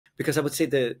because I would say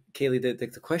Kaylee,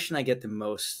 the question I get the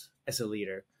most as a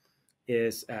leader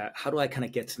is how do I kind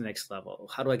of get to the next level?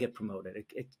 How do I get promoted?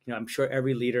 I'm sure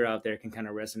every leader out there can kind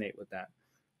of resonate with that.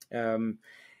 Um,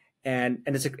 and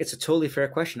it's a totally fair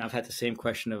question. I've had the same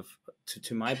question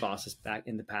to my bosses back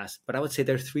in the past, but I would say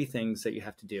there are three things that you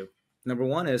have to do. Number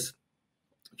one is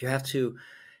you have to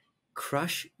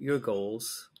crush your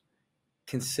goals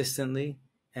consistently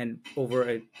and over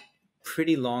a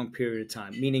pretty long period of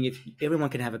time. Meaning, if everyone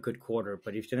can have a good quarter,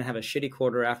 but if you don't have a shitty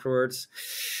quarter afterwards,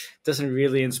 it doesn't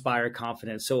really inspire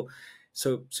confidence. So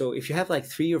if you have like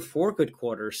 3 or 4 good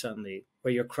quarters suddenly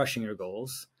where you're crushing your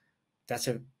goals, that's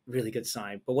a really good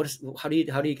sign. But how do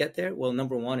you get there? Well,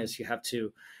 number one is you have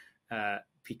to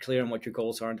be clear on what your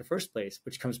goals are in the first place,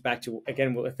 which comes back to,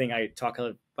 again, the thing I talk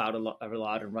about a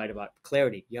lot and write about: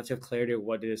 clarity. You have to have clarity of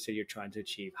what it is that you're trying to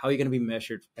achieve. How are you going to be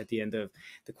measured at the end of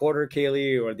the quarter,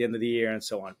 Kaylee, or at the end of the year, and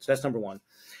so on. So that's number one.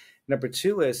 Number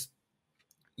two is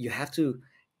you have to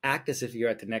act as if you're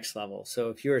at the next level. So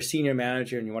if you're a senior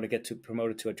manager and you want to get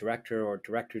promoted to a director, or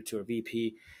director to a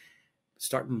VP,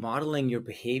 start modeling your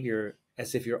behavior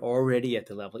as if you're already at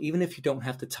the level, even if you don't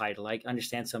have the title. I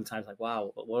understand sometimes, like,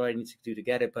 wow, what do I need to do to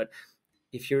get it? But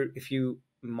if you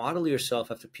model yourself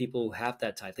after people who have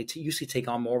that title, they usually take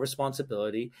on more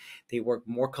responsibility. They work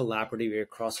more collaboratively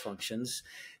across functions.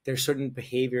 There's certain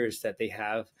behaviors that they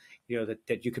have,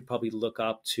 that you could probably look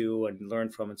up to and learn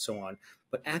from, and so on.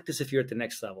 But act as if you're at the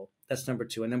next level. That's number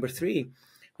two. And number three,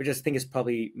 which I think is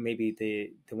probably maybe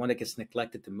the one that gets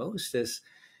neglected the most, is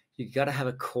you got to have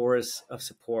a chorus of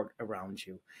support around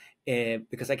you. And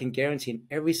because I can guarantee in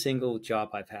every single job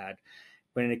I've had,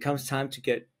 when it comes time to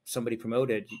get somebody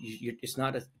promoted, it's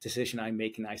not a decision I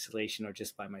make in isolation or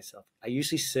just by myself. I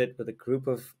usually sit with a group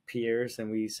of peers and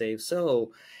we say,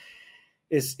 so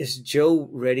is Joe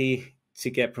ready to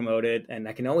get promoted? And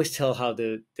I can always tell how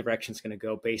the direction is going to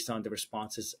go based on the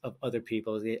responses of other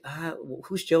people.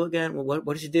 Who's Joe again? What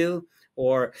does he do?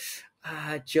 Or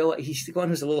Joe, he's the one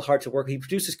who's a little hard to work with. He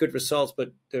produces good results,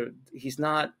 but he's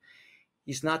not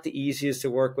the easiest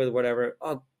to work with, whatever.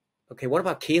 Oh, okay. What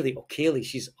about Kaylee? Oh, Kaylee,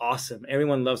 she's awesome.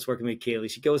 Everyone loves working with Kaylee.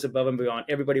 She goes above and beyond.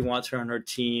 Everybody wants her on her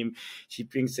team. She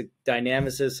brings the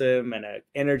dynamicism and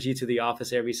energy to the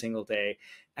office every single day.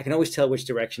 I can always tell which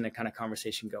direction that kind of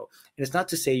conversation go. And it's not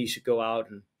to say you should go out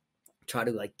and try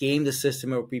to like game the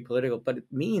system or be political, but it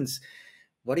means,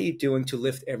 what are you doing to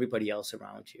lift everybody else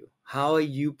around you? How are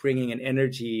you bringing an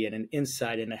energy and an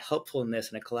insight and a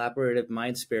helpfulness and a collaborative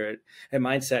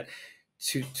mindset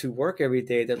to work every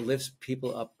day that lifts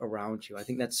people up around you? I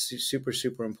think that's super,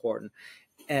 super important.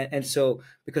 And so,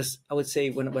 because I would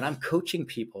say when I'm coaching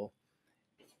people,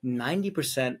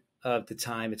 90% of the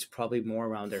time, it's probably more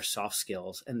around their soft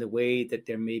skills and the way that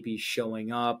they're maybe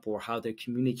showing up, or how they're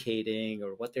communicating,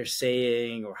 or what they're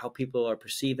saying, or how people are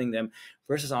perceiving them,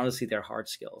 versus honestly their hard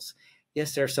skills.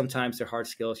 Yes, there are sometimes their hard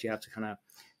skills you have to kind of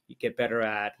get better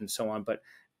at and so on. But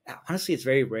honestly, it's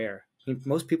very rare. I mean,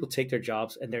 most people take their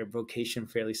jobs and their vocation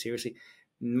fairly seriously.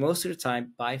 Most of the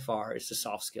time, by far, it's the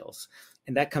soft skills.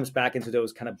 And that comes back into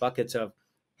those kind of buckets of,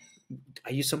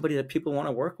 are you somebody that people want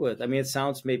to work with? I mean, it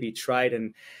sounds maybe trite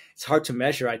and it's hard to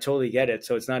measure. I totally get it.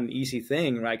 So it's not an easy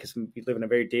thing, right? Because we live in a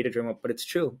very data-driven world, but it's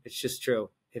true. It's just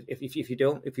true. If you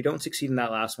don't succeed in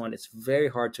that last one, it's very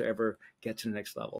hard to ever get to the next level.